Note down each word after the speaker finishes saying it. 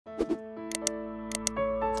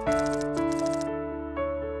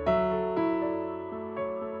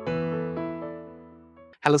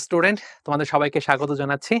Hello student, তোমাদের সবাইকে স্বাগত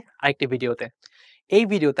জানাচ্ছি আরেকটি ভিডিওতে। এই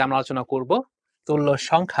ভিডিওতে আমরা আলোচনা করব তুল্য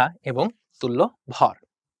সংখ্যা এবং তুল্য ভর।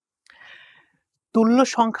 তুল্য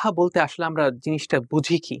সংখ্যা বলতে আসলে আমরা জিনিসটা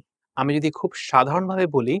বুঝি কি? আমি যদি খুব সাধারণভাবে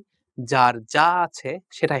বলি, যার যা আছে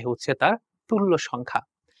সেটাই হচ্ছে তার তুল্য সংখ্যা।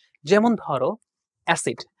 যেমন ধরো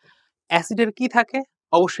অ্যাসিড, অ্যাসিডের কি থাকে?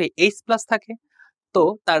 অবশ্যই H+ থাকে। তো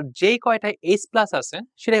তার যেই কয়টা H+ আছে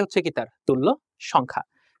সেটাই হচ্ছে কি তার তুল্য সংখ্যা।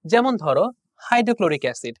 যেমন ধরো হাইড্রোক্লোরিক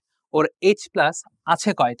অ্যাসিড, ওর H+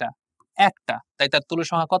 আছে কয়টা? একটা, তাই তার তুল্য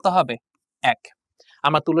সংখ্যা কত হবে? 1।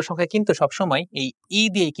 আমরা তুল্য সংখ্যা কিন্তু সবসময় এই ই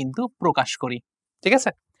দিয়ে কিন্তু প্রকাশ করি, ঠিক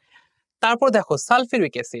আছে? তারপর দেখো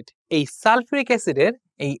সালফিউরিক অ্যাসিড, এই সালফিউরিক অ্যাসিডের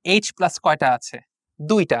এই H+ কয়টা আছে?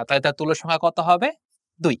 2টা, তাই তার তুল্য সংখ্যা কত হবে?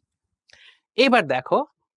 2। এবার দেখো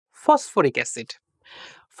ফসফরিক অ্যাসিড,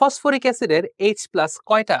 ফসফরিক অ্যাসিডের H+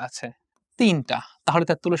 কয়টা আছে? 3টা, তাহলে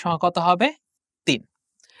তার তুল্য সংখ্যা কত হবে? 3।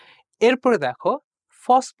 এরপরে দেখো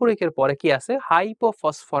ফসফরিকের পরে কি আছে?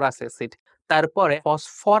 হাইপোফসফরাস অ্যাসিড, তারপরে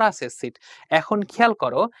ফসফরাস অ্যাসিড। এখন খেয়াল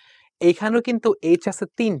করো, এইখানেও কিন্তু H আছে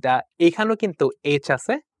 3টা, এইখানেও কিন্তু H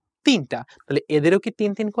আছে 3টা, তাহলে এদেরও কি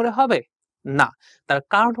 3 করে হবে? না। তার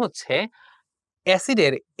কারণ হচ্ছে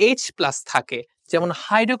অ্যাসিডের H+ থাকে, যেমন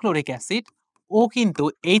হাইড্রোক্লোরিক অ্যাসিড, ও কিন্তু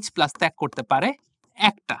H+ ত্যাগ করতে পারে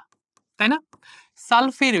একটা, তাই না?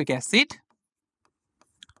 সালফিউরিক অ্যাসিড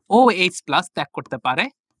ও H+ ত্যাগ করতে পারে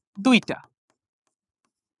 2টা।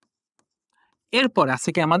 এরপর আছে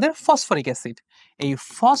কি আমাদের ফসফরিক অ্যাসিড, এই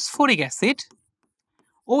ফসফরিক অ্যাসিড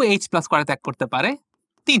ও H+ করে ত্যাগ করতে পারে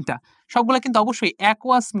 3টা। সবগুলো কিন্তু অবশ্যই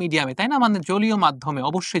অ্যাকুয়াস মিডিয়ামে, তাই না? মানে জলীয় মাধ্যমে,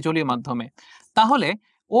 অবশ্যই জলীয় মাধ্যমে। তাহলে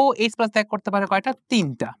ও H+ ত্যাগ করতে পারে কয়টা?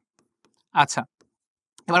 3টা। আচ্ছা,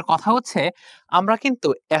 এবার কথা হচ্ছে আমরা কিন্তু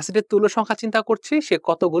অ্যাসিডের তুল্য সংখ্যা চিন্তা করছি সে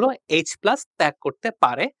কতগুলো H+ ত্যাগ করতে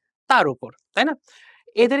পারে তার উপর, তাই না?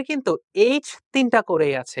 এদের কিন্তু H 3টা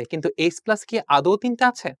করেই আছে, কিন্তু H+ কি আদৌ 3টা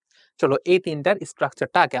আছে? চলো এই 3টার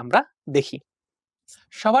স্ট্রাকচারটা আগে আমরা দেখি।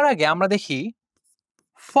 সবার আগে আমরা দেখি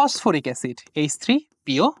ফসফরিক অ্যাসিড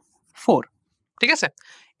H3PO4, ঠিক আছে?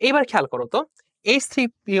 এবার খেয়াল করো তো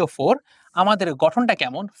H3PO4 আমাদের গঠনটা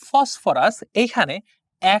কেমন? ফসফরাস এইখানে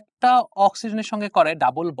একটা অক্সিজেনের সঙ্গে করে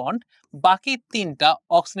ডাবল বন্ড, বাকি 3টা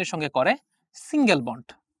অক্সিজেনের সঙ্গে করে সিঙ্গেল বন্ড।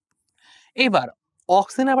 এবার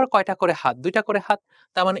অক্সিজেন আবার কয়টা করে হাত? 2টা করে হাত।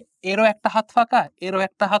 তার মানে এরও একটা হাত ফাঁকা, এরও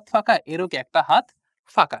একটা হাত ফাঁকা, এরও কি একটা হাত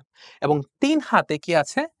ফাঁকা, এবং 3 হাতে কি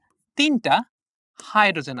আছে? 3টা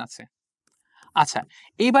হাইড্রোজেন আছে। আচ্ছা,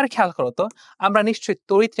 এইবার খেয়াল করো তো, আমরা নিশ্চয়ই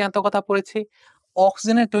তড়িৎ ঋণাত্মকতা পড়েছি।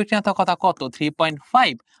 অক্সিজেনের তড়িৎ ঋণাত্মকতা কত?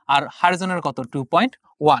 3.5, আর হাইড্রোজেনের কত?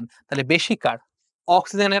 2.1। তাহলে বেশি কার?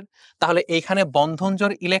 অক্সিজেনের। তাহলে এইখানে বন্ধন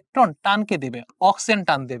জোড় ইলেকট্রন টানকে দেবে, অক্সিজেন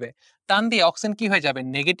টান দেবে। টান দিয়ে অক্সিজেন কি হয়ে যাবে?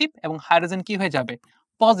 নেগেটিভ, এবং হাইড্রোজেন কি হয়ে যাবে?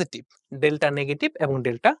 পজিটিভ। ডেল্টা নেগেটিভ এবং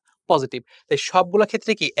ডেল্টা পজিটিভ। তাই সবগুলো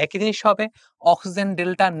ক্ষেত্রে কি একই জিনিস হবে? Oxygen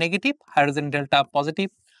delta negative, hydrogen delta positive.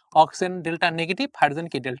 Oxygen delta negative, hydrogen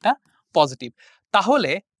কি ডেল্টা পজিটিভ।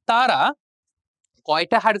 তাহলে তারা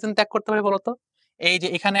কয়টা হাইড্রোজেন ত্যাগ করতে পারে বলতো? এই যে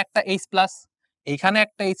এখানে একটা H+, এইখানে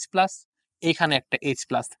একটা H+, এইখানে একটা H+,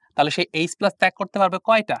 তাহলে সেই H+ ত্যাগ করতে পারবে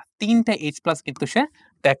কয়টা? 3টা H+ কিন্তু সে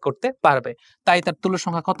ত্যাগ করতে পারবে, তাই তার তুল্য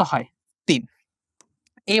সংখ্যা কত হয়? 3।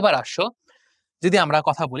 এবার আসো যদি আমরা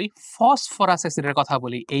কথা বলি ফসফরাস অ্যাসিডের কথা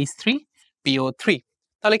বলি, H3PO3,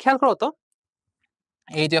 তাহলে খেয়াল করো তো,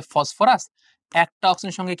 এই যে ফসফরাস একটা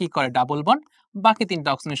অক্সিজেনের সঙ্গে কি করে? ডাবল বন্ড, বাকি 3টা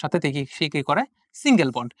অক্সিজেনের সাথে সে কি করে? Single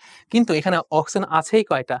bond. কিন্তু এখানে অক্সিজেন আছেই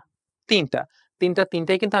কয়টা? 3টা।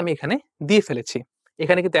 3টাই কিন্তু আমি এখানে দিয়ে ফেলেছি,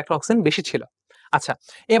 এখানে কিন্তু একটা অক্সিজেন বেশি ছিল। আচ্ছা,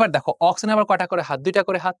 এবার দেখো অক্সিজেন আবার কয়টা করে হাত? 2টা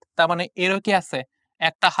করে হাত। তার মানে এরও কি আছে?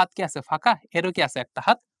 একটা হাত কি আছে ফাঁকা, এরও কি আছে একটা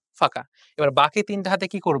হাত ফাঁকা। এবার বাকি 3টা হাতে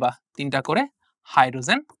কি করবা? 3টা করে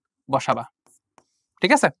হাইড্রোজেন বসাবা,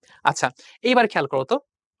 ঠিক আছে? আচ্ছা, এইবার খেয়াল করো তো,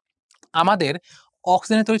 আমাদের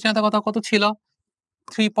অক্সিজেনের তড়িৎ ঋণাত্মকতা কত ছিল?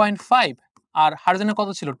 3.5, আর হাইড্রোজেনের কত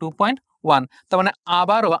ছিল? 2.1। তার মানে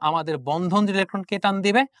আবারও আমাদের বন্ধন যে ইলেকট্রনকে টান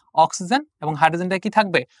দিবে অক্সিজেন, এবং হাইড্রোজেনটা কি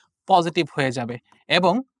থাকবে? পজিটিভ হয়ে যাবে,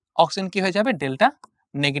 এবং অক্সিজেন কি হয়ে যাবে? ডেল্টা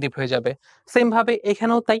নেগেটিভ হয়ে যাবে। সেম ভাবে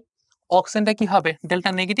এখানেও তাই, অক্সিজেনটা কি হবে?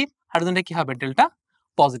 ডেল্টা নেগেটিভ, হাইড্রোজেনটা কি হবে? Delta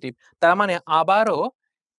positive. তার মানে আবারও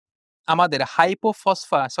আমাদের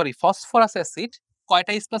ফসফরাস অ্যাসিড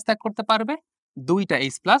কয়টা H+ ত্যাগ করতে পারবে? 2টা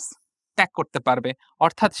H+ ত্যাগ করতে পারবে।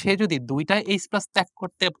 অর্থাৎ সে যদি 2টা H+ ত্যাগ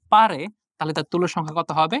করতে পারে, তাহলে তার তুল্য সংখ্যা কত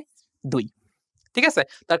হবে? 2। ঠিক আছে?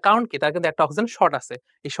 তার কারণ কি? তার কিন্তু একটা অক্সিজেন শর্ট আছে,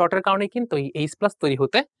 এই শর্টের কারণে কিন্তু এই H+ তৈরি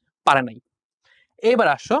হতে পারে নাই। এবার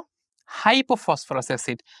আসো হাইপোফসফরাস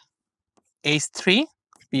অ্যাসিড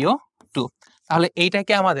H3PO2, তাহলে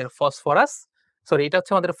এইটাকে আমাদের এটা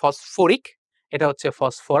হচ্ছে আমাদের ফসফরিক, এটা হচ্ছে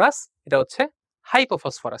ফসফরাস, এটা হচ্ছে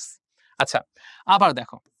হাইপোফসফরাস। আচ্ছা, আবার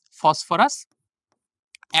দেখো ফসফরাস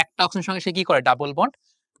একটা অক্সিজেনের সঙ্গে সে কি করে? ডাবল বন্ড,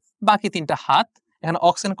 বাকি 3টা হাত। এখানে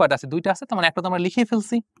অক্সিজেন কয়টা আছে? 2টা আছে, তার মানে একটা তো আমরা লিখে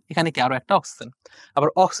ফেলছি, এখানে কি আরো একটা অক্সিজেন। আবার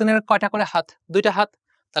অক্সিজেনের কয়টা করে হাত? 2টা হাত,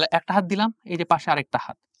 তাহলে একটা হাত দিলাম, এই যে পাশে আরেকটা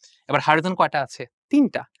হাত। এবার হাইড্রোজেন কয়টা আছে?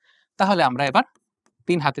 3টা, তাহলে আমরা এবার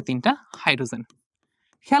 3 হাতে 3টা হাইড্রোজেন।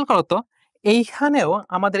 খেয়াল করো তো, এইখানেও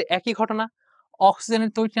আমাদের একই ঘটনা,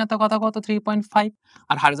 অক্সিজেনের তৈরিতা কত 3.5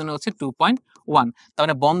 আর হাইড্রোজেনের হচ্ছে 2.1। তার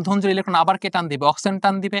মানে বন্ধন জুড়ে ইলেকট্রন আবার কে টান দিবে? অক্সিজেন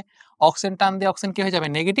টান দিবে। অক্সিজেন টান দিয়ে অক্সিজেন কি হয়ে যাবে?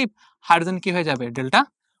 নেগেটিভ। হাইড্রোজেন কি হয়ে যাবে? Delta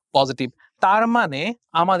positive. তার মানে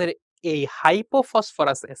আমাদের এই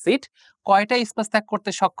হাইপোফসফরাস অ্যাসিড কয়টা স্পেস ত্যাগ করতে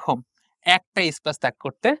সক্ষম? একটা স্পেস ত্যাগ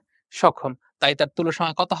করতে সক্ষম, তাই তার তুল্য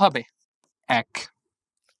সংখ্যা কত হবে? 1।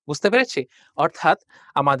 বুঝতে পেরেছি? অর্থাৎ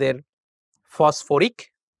আমাদের ফসফরিক,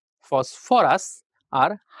 ফসফরাস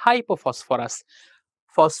আর হাইপোফসফরাস,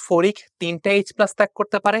 ফসফরিক 3টা H+ ত্যাগ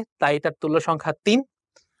করতে পারে, তাই তার তুল্য সংখ্যা 3।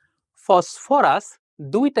 ফসফরাস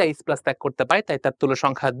 2টা H+ ত্যাগ করতে পারে, তাই তার তুল্য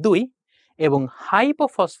সংখ্যা 2। এবং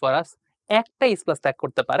হাইপোফসফরাস একটা H+ ত্যাগ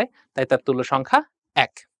করতে পারে, তাই তার তুল্য সংখ্যা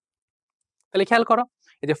 1। তাহলে খেয়াল করো,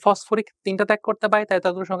 এই যে ফসফরিক 3টা ত্যাগ করতে পারে, তাই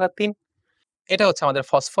তার তুল্য সংখ্যা 3। এটা হচ্ছে আমাদের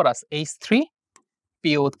ফসফরাস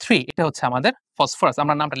H3PO3, এটা হচ্ছে আমাদের ফসফরাস।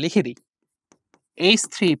 আমরা নামটা লিখে দিই,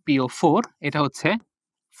 H3PO4 এটা হচ্ছে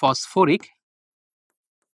ফসফরিক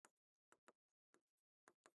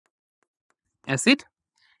অ্যাসিড,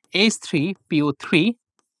 H3PO3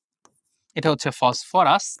 এটা হচ্ছে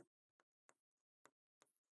ফসফরাস,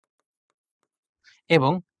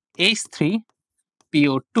 এবং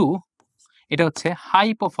H3PO2 এটা হচ্ছে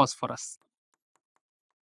হাইপোফসফরাস।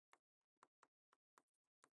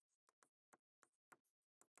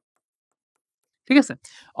 ঠিক আছে?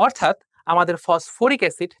 অর্থাৎ আমাদের ফসফরিক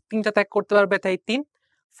অ্যাসিড 3টা ত্যাগ করতে পারবে, তাই 3।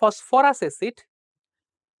 ফসফরাস অ্যাসিড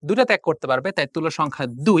 2টা ত্যাগ করতে পারবে, তাই তুল্য সংখ্যা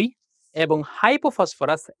 2। এবং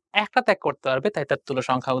হাইপোফসফরাস একটা ত্যাগ করতে পারবে, তাই তার তুল্য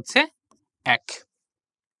সংখ্যা হচ্ছে 1।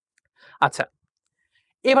 আচ্ছা,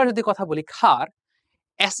 এবার যদি কথা বলি ক্ষার,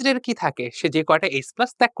 অ্যাসিডের কি থাকে? সে যে কয়টা H+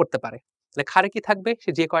 ত্যাগ করতে পারে। তাহলে ক্ষারে কি থাকবে?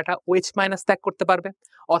 সে যে কয়টা OH- ত্যাগ করতে পারবে,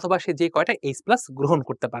 অথবা সে যে কয়টা H+ গ্রহণ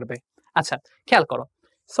করতে পারবে। আচ্ছা, খেয়াল করো,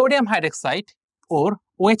 সোডিয়াম হাইড্রক্সাইড ওর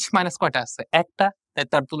OH- কয়টা আছে? একটা, তাই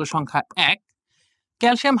তার তুল্য সংখ্যা 1।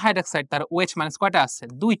 ক্যালসিয়াম হাইড্রক্সাইড তার OH- কয়টা আছে?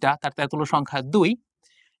 2টা, তার তুল্য সংখ্যা 2।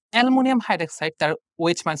 অ্যালুমিনিয়াম হাইড্রক্সাইড তার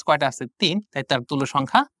OH- কয়টা আছে? 3, তাই তার তুল্য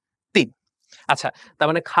সংখ্যা 3। আচ্ছা, তার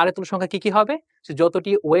মানে ক্ষারের তুল্য সংখ্যা কি কি হবে? সে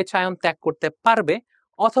যতটি OH আয়ন ত্যাগ করতে পারবে,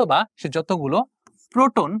 অথবা সে যতগুলো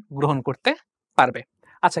প্রোটন গ্রহণ করতে পারবে।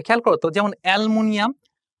 আচ্ছা, খেয়াল করো তো, যেমন অ্যালুমিনিয়াম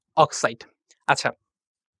অক্সাইড। আচ্ছা,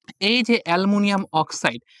 এই যে অ্যালুমিনিয়াম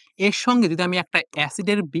অক্সাইড, এর সঙ্গে যদি আমি একটা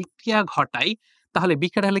অ্যাসিডের বিক্রিয়া ঘটাই, তাহলে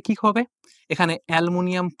বিক্রিয়াটা হলে কি হবে? এখানে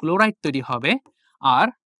অ্যালুমিনিয়াম ক্লোরাইড তৈরি হবে আর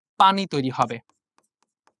পানি তৈরি হবে।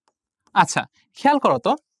 আচ্ছা, খেয়াল করো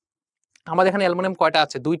তো, আমাদের এখানে অ্যালুমিনিয়াম কয়টা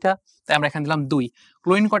আছে? 2টা, তাই আমরা এখানে দিলাম 2।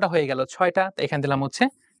 ক্লোরিন কয়টা হয়ে গেল? 6টা, তাই এখানে দিলাম হচ্ছে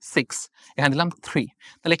 6, এখানে দিলাম 3।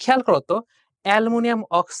 তাহলে খেয়াল করো তো, অ্যালুমিনিয়াম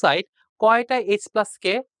অক্সাইড কয়টা H+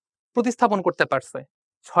 কে প্রতিস্থাপন করতে পারছে?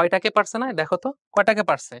 6টাকে পারছে না? দেখো তো কয়টাকে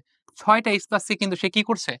পারছে? 6টা H+ কে কিন্তু সে কি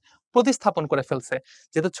করছে? প্রতিস্থাপন করে ফেলছে।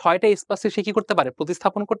 যেহেতু 6টা H+ কে সে কি করতে পারে?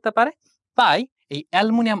 প্রতিস্থাপন করতে পারে, তাই এই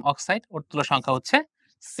অ্যালুমিনিয়াম অক্সাইড ওর তুল্য সংখ্যা হচ্ছে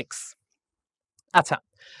 6। আচ্ছা,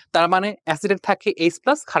 তার মানে অ্যাসিডের থাকে H+,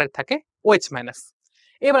 ক্ষারের থাকে OH-।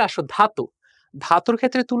 এবার আসো ধাতু। ধাতুর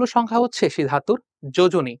ক্ষেত্রে তুল্য সংখ্যা হচ্ছে সেই ধাতুর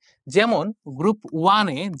যোজনী। যেমন গ্রুপ 1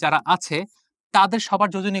 এ যারা আছে তাদের সবার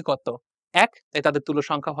যোজনী কত? 1, তাই তাদের তুল্য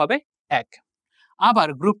সংখ্যা হবে 1। আবার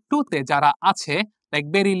গ্রুপ 2 তে যারা আছে, লাইক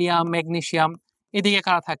বেরিলিয়াম, ম্যাগনেসিয়াম, এদিকে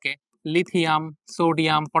কারা থাকে? লিথিয়াম,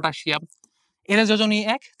 সোডিয়াম, পটাশিয়াম, এদের যোজনী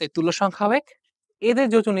 1, তাই তুল্য সংখ্যাও 1। এদের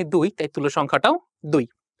যোজনী 2, তাই তুল্য সংখ্যাটাও 2।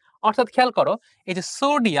 অর্থাৎ খেয়াল করো, এই যে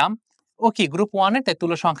সোডিয়াম ও কি গ্রুপ 1 এর, তাই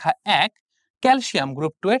তুল্য সংখ্যা 1। ক্যালসিয়াম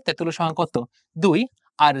গ্রুপ 2 এর, তাই তুল্য সংখ্যা কত? 2।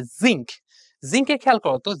 আর জিঙ্ক, জিঙ্কে খেয়াল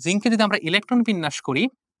করো তো, জিঙ্কে যদি আমরা ইলেকট্রন বিন্যাস করি,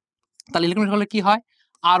 তাহলে ইলেকট্রন হলে কি হয়?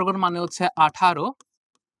 আর্গন মানে হচ্ছে 18,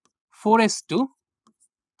 4s2,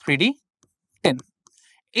 3d10।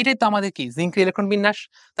 এটাই তো আমাদের কি জিঙ্কের ইলেকট্রন বিন্যাস।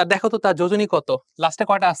 তার দেখো তো তার যোজনী কত? লাস্টে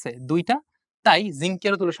কয়টা আছে? 2টা, তাই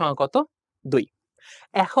জিঙ্কের তুল্য সংখ্যা কত? 2।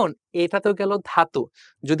 এখন এটা তো গেল ধাতু।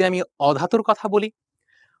 যদি আমি অধাতুর কথা বলি,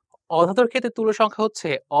 অধাতুর ক্ষেত্রে তুল্য সংখ্যা হচ্ছে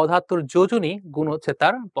অধাতুর যোজনী গুণ হচ্ছে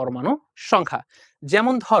তার পরমাণু সংখ্যা।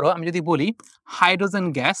 যেমন ধরো আমি যদি বলি hydrogen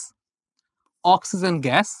gas, oxygen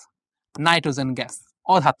gas, nitrogen gas,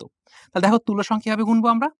 অধাতু, তাহলে দেখো তুল্য সংখ্যা কিভাবে গুনবো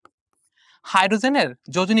আমরা? হাইড্রোজেনের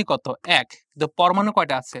যোজনী কত? 1, তো পরমাণু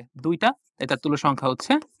কয়টা আছে? 2টা, এটার তুল্য সংখ্যা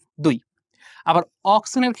হচ্ছে 2। আবার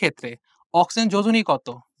অক্সিজেনের ক্ষেত্রে অক্সিজেন যোজনী কত?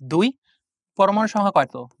 2, পরমাণু সংখ্যা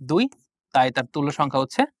কত? 2, তাই তার তুল্য সংখ্যা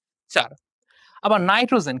হচ্ছে 4। আবার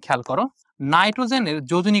নাইট্রোজেন খেয়াল করো, নাইট্রোজেনের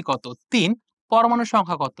যোজনী কত? 3, পরমাণু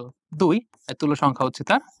সংখ্যা কত? 2, তাই তুল্য সংখ্যা হচ্ছে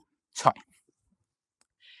তার 6।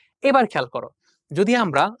 এবার খেয়াল করো, যদি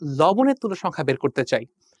আমরা লবণের তুল্য সংখ্যা বের করতে চাই,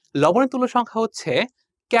 লবণের তুল্য সংখ্যা হচ্ছে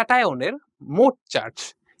ক্যাটায়নের মোট চার্জ।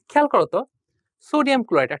 খেয়াল করো তো, সোডিয়াম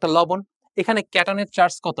ক্লোরাইড একটা লবণ, এখানে ক্যাটায়নের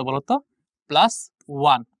চার্জ কত বলতো?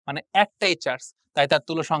 +1, মানে একটাই চার্জ, তাই তার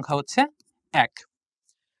তুল্য সংখ্যা হচ্ছে 1।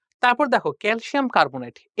 তারপর দেখো ক্যালসিয়াম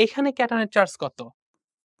কার্বনেট, এখানে ক্যাটায়নের চার্জ কত?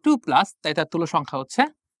 2+, তাই তার তুল্য সংখ্যা হচ্ছে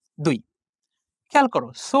 2। খেয়াল করো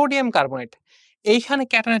সোডিয়াম কার্বনেট, এইখানে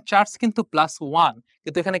ক্যাটায়নের চার্জ কিন্তু +1,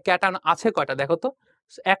 কিন্তু এখানে ক্যাটায়ন আছে কয়টা দেখো তো?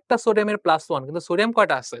 একটা সোডিয়ামের +1, কিন্তু সোডিয়াম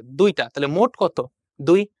কয়টা আছে? 2টা, তাহলে মোট কত?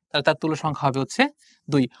 2, তাহলে তার তুল্য সংখ্যা হবে হচ্ছে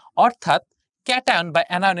 2। অর্থাৎ ক্যাটায়ন বা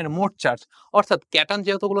অ্যানায়নের মোট চার্জ, অর্থাৎ ক্যাটায়ন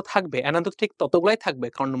যতগুলো থাকবে অ্যানায়ন তো ঠিক ততগুলাই থাকবে,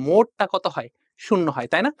 কারণ মোটটা কত হয়? 0 হয়,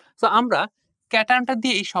 তাই না? তো আমরা ক্যাটায়নটা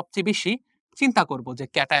দিয়েই সবচেয়ে বেশি চিন্তা করব যে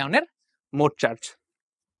ক্যাটায়নের মোট চার্জ।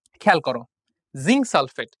 খেয়াল করো জিঙ্ক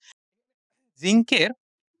সালফেট, জিঙ্কের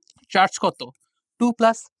চার্জ কত?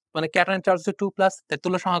 2+, মানে ক্যাটায়নের চার্জ 2+, তার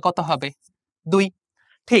তুল্য সংখ্যা কত হবে? 2।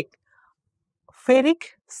 ঠিক ফেরিক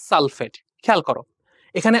সালফেট, খেয়াল করো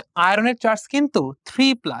এখানে আয়রনের চার্জ কিন্তু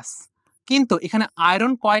 3+, কিন্তু এখানে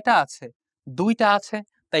আয়রন কয়টা আছে? 2টা আছে,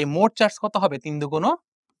 তাই মোট চার্জ কত হবে? 3 দুগুণ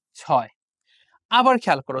 6। আবার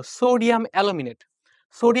খেয়াল করো সোডিয়াম অ্যালুমিনেট,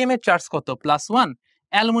 সোডিয়ামের চার্জ কত? +1,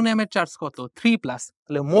 অ্যালুমিনিয়ামের চার্জ কত? 3+,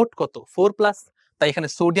 তাহলে মোট কত? 4+, তাই এখানে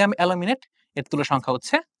সোডিয়াম অ্যালুমিনেট এর তুল্য সংখ্যা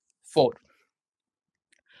হচ্ছে 4।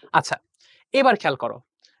 আচ্ছা, এবার খেয়াল করো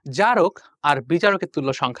জারক আর বিজারকের তুল্য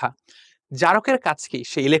সংখ্যা। জারকের কাজ কি?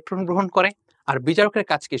 সে ইলেকট্রন গ্রহণ করে, আর বিজারকের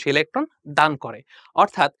কাজ কি? সে ইলেকট্রন দান করে।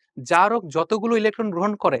 অর্থাৎ জারক যতগুলো ইলেকট্রন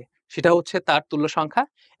গ্রহণ করে সেটা হচ্ছে তার তুল্য সংখ্যা,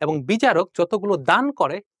 এবং বিজারক যতগুলো দান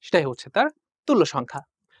করে সেটাই হচ্ছে তার তুল্য সংখ্যা।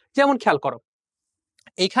 যেমন খেয়াল করো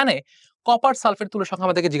এইখানে কপার সালফেট তুল্য সংখ্যা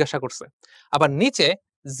আমাদেরকে জিজ্ঞাসা করছে, আবার নিচে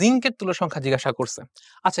জিঙ্কের তুল্য সংখ্যা জিজ্ঞাসা করছে।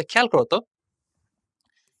 আচ্ছা খেয়াল করো তো,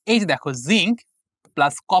 এই যে দেখো জিঙ্ক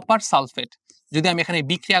প্লাস কপার সালফেট, যদি আমি এখানে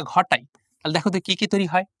বিক্রিয়া ঘটাই তাহলে দেখো তো কি কি তৈরি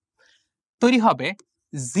হয়? তৈরি হবে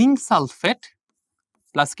জিঙ্ক সালফেট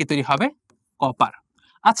প্লাস কি তৈরি হবে? কপার।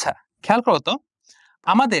 আচ্ছা খেয়াল করো তো,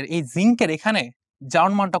 আমাদের এই জিঙ্কের এখানে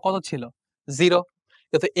জারণ মানটা কত ছিল? 0,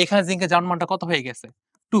 কিন্তু এখানে জিঙ্কের জারণ মানটা কত হয়ে গেছে?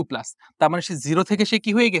 2+, তার মানে সে 0 থেকে সে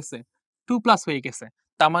কি হয়ে গেছে? 2+ হয়ে গেছে।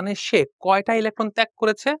 তার মানে সে কয়টা ইলেকট্রন ত্যাগ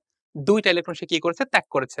করেছে? 2টা ইলেকট্রন সে কি করেছে? ত্যাগ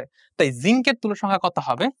করেছে। তাই জিঙ্কের তুল্য সংখ্যা কত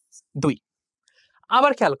হবে? 2।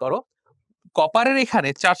 আবার খেয়াল করো কপারের এখানে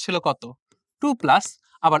চার্জ ছিল কত? 2+,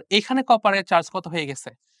 আবার এখানে কপারের চার্জ কত হয়ে গেছে?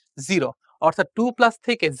 0, অর্থাৎ 2+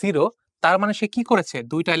 থেকে 0, তার মানে সে কি করেছে?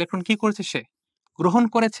 2টা ইলেকট্রন কি করেছে? সে গ্রহণ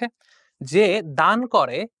করেছে। যে দান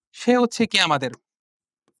করে সে হচ্ছে কি আমাদের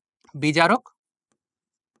বিজারক,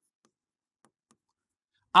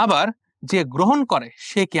 আবার যে গ্রহণ করে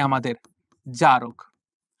সে কি আমাদের জারক।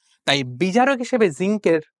 তাই বিজারক হিসেবে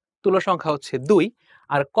জিঙ্কের তুল্য সংখ্যা হচ্ছে 2,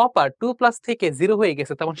 আর কপার 2+ থেকে 0 হয়ে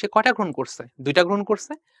গেছে, তখন সে কয়টা গ্রহণ করছে? 2টা গ্রহণ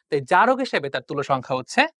করছে, তাই জারক হিসেবে তার তুল্য সংখ্যা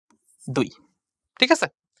হচ্ছে 2। ঠিক আছে?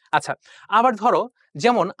 আচ্ছা, আবার ধরো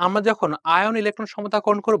যেমন আমরা যখন আয়ন ইলেকট্রন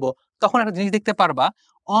সমতাকরণ করব তখন একটা জিনিস দেখতে পারবা,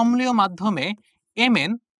 অম্লীয় মাধ্যমে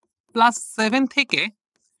Mn+7 থেকে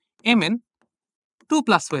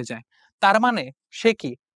Mn2+ হয়ে যায়। তার মানে সে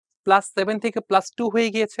কি +7 থেকে +2 হয়ে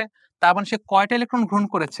গিয়েছে। তার মানে সে কয়টা ইলেকট্রন গ্রহণ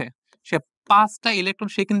করেছে? সে 5টা ইলেকট্রন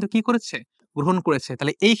সে কিন্তু কি করেছে? গ্রহণ করেছে।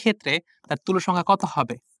 তাহলে এই ক্ষেত্রে তার তুল্য সংখ্যা কত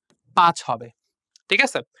হবে? 5 হবে। ঠিক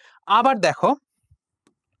আছে? আবার দেখো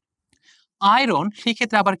আয়রন, সেই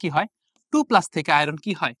ক্ষেত্রে আবার কি হয়? 2+ থেকে আয়রন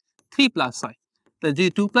কি হয়? 3+ হয়। তাহলে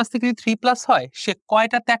যদি 2+ থেকে 3+ হয়, সে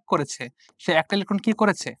কয়টা ত্যাগ করেছে? সে একটা ইলেকট্রন কি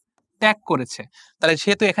করেছে? ত্যাগ করেছে। তাহলে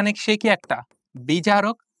সে তো এখানে সে কি একটা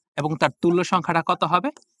বিজারক, এবং তার তুল্য সংখ্যাটা কত হবে?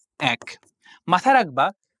 1। মাথায় রাখবা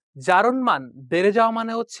জারণ মান বেড়ে যাওয়া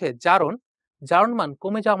মানে হচ্ছে জারণ, জারণ মান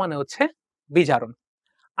কমে যাওয়া মানে হচ্ছে বিজারণ।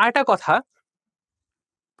 আরেকটা কথা,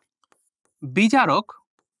 বিজারক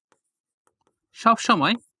সব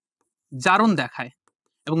সময় জারণ দেখায়,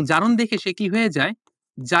 এবং জারণ দেখে সে কি হয়ে যায়?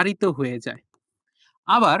 জারিত হয়ে যায়।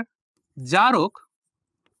 আবার জারক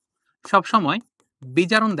সবসময়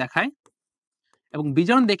বিজারণ দেখায়, এবং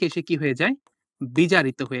বিজারণ দেখে সে কি হয়ে যায়?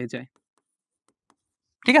 বিজারিত হয়ে যায়।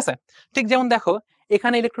 ঠিক আছে? ঠিক যেমন দেখো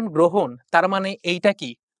এখানে ইলেকট্রন গ্রহণ, তার মানে এইটা কি?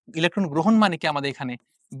 ইলেকট্রন গ্রহণ মানে কি আমাদের এখানে?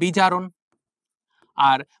 বিজারণ।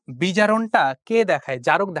 আর বিজারণটা কে দেখায়?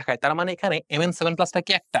 জারক দেখায়। তার মানে এখানে Mn7+টা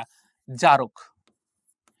কি একটা জারক,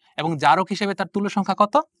 এবং জারক হিসেবে তার তুল্য সংখ্যা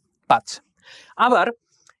কত? 5। আবার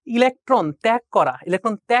ইলেকট্রন ত্যাগ করা,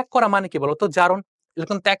 ইলেকট্রন ত্যাগ করা মানে কি বলতো? জারণ।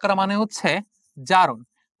 ইলেকট্রন ত্যাগ করা মানে হচ্ছে জারণ।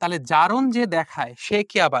 তাহলে জারণ যে দেখায় সে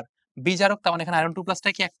কি আবার বিজারক, তার মানে এখানে আয়রন 2+টা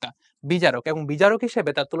কি একটা বিজারক, এবং বিজারক হিসেবে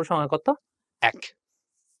তার তুল্য সংখ্যা কত? 1।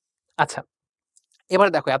 আচ্ছা, এবার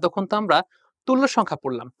দেখো এতক্ষণ তো আমরা তুল্য সংখ্যা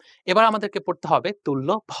পড়লাম, এবার আমাদেরকে পড়তে হবে তুল্য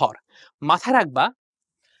ভর। মাথায় রাখবা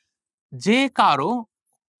যে কারো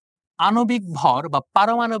আণবিক ভর বা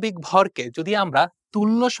পারমাণবিক ভরকে যদি আমরা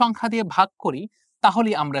তুল্য সংখ্যা দিয়ে ভাগ করি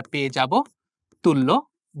তাহলে আমরা পেয়ে যাব তুল্য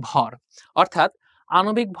ভর। অর্থাৎ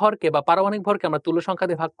আণবিক ভরকে বা পারমাণবিক ভরকে আমরা তুল্য সংখ্যা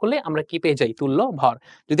দিয়ে ভাগ করলে আমরা কি পেয়ে যাই? তুল্য ভর।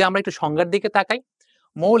 যদি আমরা একটু সংজ্ঞার দিকে তাকাই,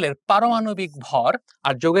 মৌলের পারমাণবিক ভর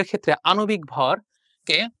আর যৌগের ক্ষেত্রে আণবিক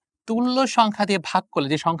ভরকে তুল্য সংখ্যা দিয়ে ভাগ করলে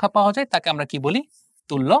যে সংখ্যা পাওয়া যায় তাকে আমরা কি বলি?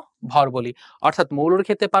 তুল্য ভর বলি। অর্থাৎ মৌলের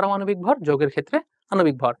ক্ষেত্রে পারমাণবিক ভর, যৌগের ক্ষেত্রে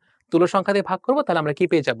আণবিক ভর, তুল্য সংখ্যা দিয়ে ভাগ করব তাহলে আমরা কি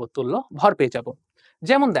পেয়ে যাব? তুল্য ভর পেয়ে যাব।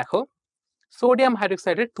 যেমন দেখো, সোডিয়াম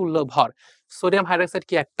হাইড্রোক্সাইডের তুল্য ভর। সোডিয়াম হাইড্রোক্সাইড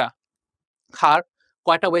কি একটা ক্ষার,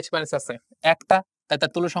 কয়টা ওএইচ মাইনাস আছে? একটা, তাই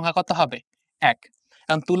তার তুল্য সংখ্যা কত হবে? 1।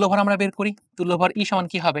 এখন তুল্য ভর আমরা বের করি, তুল্য ভর ই সমান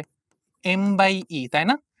কি হবে? m/e, তাই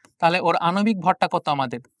না? তাহলে ওর আণবিক ভরটা কত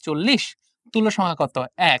আমাদের? 40। তুল্য সংখ্যা কত?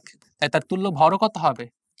 1, তাই তার তুল্য ভরও কত হবে?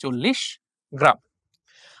 40 গ্রাম।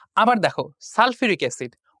 আবার দেখো সালফিউরিক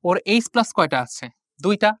অ্যাসিড, ওর H+ কয়টা আছে?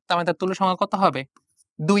 2টা, তার মানে তার তুল্য সংখ্যা কত হবে?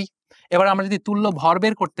 2। এবার আমরা যদি তুল্য ভর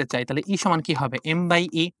বের করতে চাই তাহলে ই সমান কি হবে?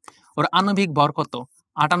 m/e। ওর আণবিক ভর কত?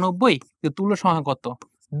 98, তুল্য সংখ্যা কত?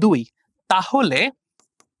 2। তাহলে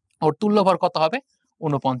ওর তুল্য ভর কত হবে?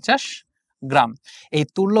 49 গ্রাম। এই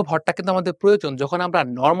তুল্য ভরটা কিন্তু আমাদের প্রয়োজন যখন আমরা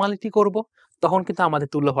নরমালিটি করব, তখন কিন্তু আমাদের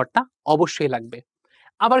তুল্য ভরটা অবশ্যই লাগবে।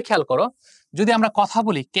 আবার খেয়াল করো, যদি আমরা কথা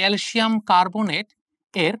বলি ক্যালসিয়াম কার্বনেট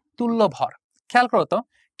এর তুল্য ভর, খেয়াল করো তো,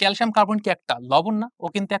 ক্যালসিয়াম কার্বনেট কি একটা লবণ না? ও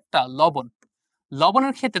কিন্তু একটা লবণ।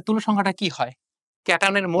 লবণের ক্ষেত্রে তুল্য সংখ্যাটা কি হয়?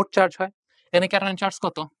 ক্যাটায়নের মোট চার্জ হয়। এখানে ক্যাটায়নের চার্জ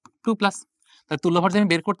কত? 2+। তাহলে তুল্য ভর যদি আমি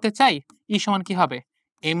বের করতে চাই, ই সমান কি হবে?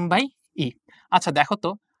 m/e। আচ্ছা দেখো তো,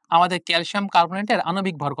 আমাদের ক্যালসিয়াম কার্বনেটের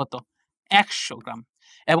আণবিক ভর কত? 100 গ্রাম,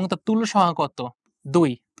 এবং তার তুল্য সংখ্যা কত?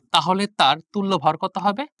 2। তাহলে তার তুল্য ভর কত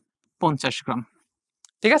হবে? 50 গ্রাম।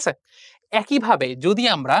 ঠিক আছে? একইভাবে যদি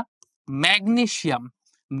আমরা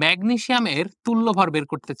ম্যাগনেসিয়ামের তুল্য ভর বের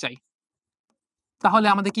করতে চাই, তাহলে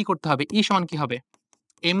আমাদের কি করতে হবে? ই সমান কি হবে?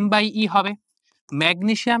 m/e হবে।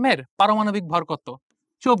 ম্যাগনেসিয়ামের পারমাণবিক ভর কত?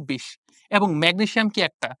 24। এবং ম্যাগনেসিয়াম কি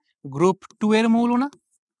একটা গ্রুপ 2 এর মৌল না?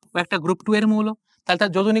 ও একটা গ্রুপ 2 এর মৌল। তাহলে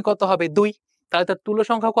তার যোজনী কত হবে? 2। তাহলে তার তুল্য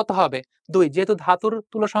সংখ্যা কত হবে? 2। যেহেতু ধাতুর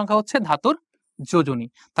তুল্য সংখ্যা হচ্ছে ধাতুর যোজনী,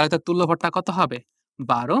 তাহলে তার তুল্য ভরটা কত হবে?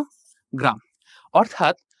 12 গ্রাম।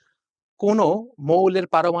 অর্থাৎ কোন মৌলের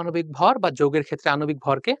পারমাণবিক ভর বা যৌগের ক্ষেত্রে আণবিক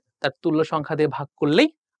ভরকে তার তুল্য সংখ্যা দিয়ে ভাগ করলেই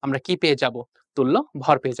আমরা কি পেয়ে যাব? তুল্য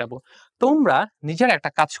ভর পেয়ে যাব। তোমরা নিজেরা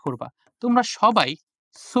একটা কাজ করবা, তোমরা সবাই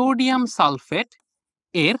সোডিয়াম সালফেট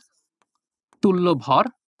এর তুল্য ভর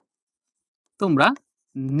তোমরা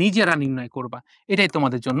নিজেরা নির্ণয় করবা। এটাই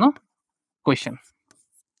তোমাদের জন্য কোয়েশ্চেন।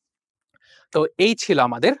 তো এই ছিল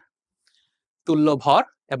আমাদের তুল্য ভর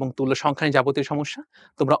এবং তুল্য সংখ্যা নিয়ে যাবতীয় সমস্যা।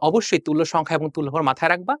 তোমরা অবশ্যই তুল্য সংখ্যা এবং তুল্য ভর মাথায়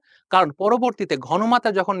রাখবা, কারণ পরবর্তীতে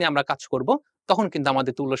ঘনমাত্রা যখন নিয়ে আমরা কাজ করব তখন কিন্তু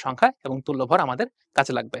আমাদের তুল্য সংখ্যা এবং তুল্য ভর আমাদের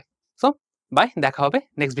কাজে লাগবে। সো বাই, দেখা হবে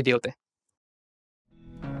নেক্সট ভিডিওতে।